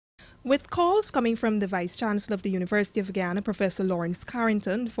With calls coming from the Vice-Chancellor of the University of Guyana, Professor Lawrence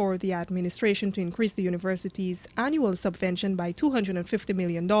Carrington, for the administration to increase the university's annual subvention by $250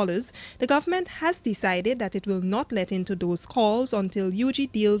 million, the government has decided that it will not let into those calls until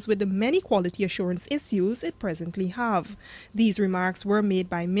UG deals with the many quality assurance issues it presently have. These remarks were made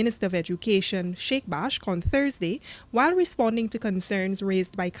by Minister of Education Sheikh Bashk on Thursday while responding to concerns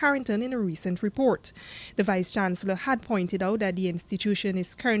raised by Carrington in a recent report. The Vice-Chancellor had pointed out that the institution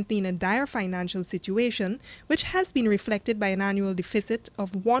is currently in a dire financial situation, which has been reflected by an annual deficit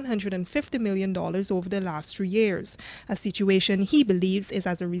of $150 million over the last 3 years, a situation he believes is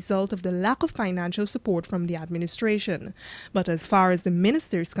as a result of the lack of financial support from the administration. But as far as the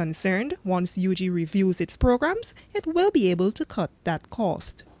minister is concerned, once UG reviews its programs, it will be able to cut that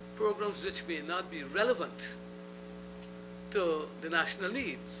cost. Programs which may not be relevant to the national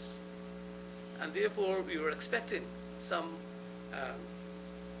needs, and therefore we were expecting some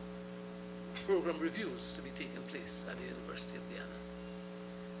program reviews to be taking place at the University of Guyana.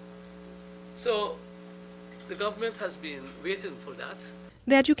 So the government has been waiting for that.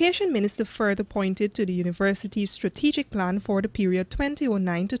 The Education Minister further pointed to the university's strategic plan for the period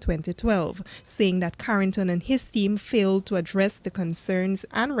 2009 to 2012, saying that Carrington and his team failed to address the concerns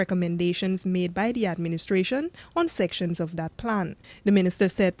and recommendations made by the administration on sections of that plan. The minister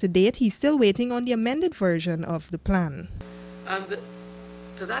said to date he's still waiting on the amended version of the plan. And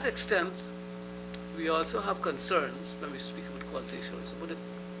to that extent, we also have concerns when we speak about quality assurance about the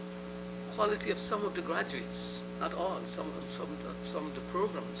quality of some of the graduates, not all, some of the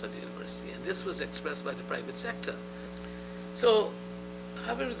programs at the university, and this was expressed by the private sector. So,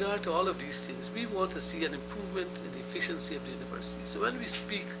 having regard to all of these things, we want to see an improvement in the efficiency of the university. So when we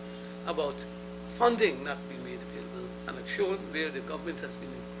speak about funding not being made available, and I've shown where the government has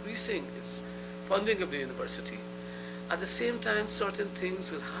been increasing its funding of the university, at the same time, certain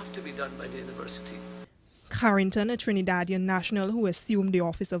things will have to be done by the university. Carrington, a Trinidadian national who assumed the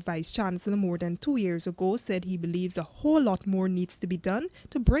office of Vice-Chancellor more than 2 years ago, said he believes a whole lot more needs to be done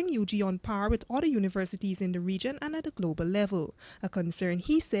to bring UG on par with other universities in the region and at a global level, a concern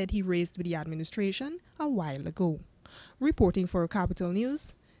he said he raised with the administration a while ago. Reporting for Capital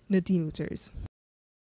News, Nadine Luters.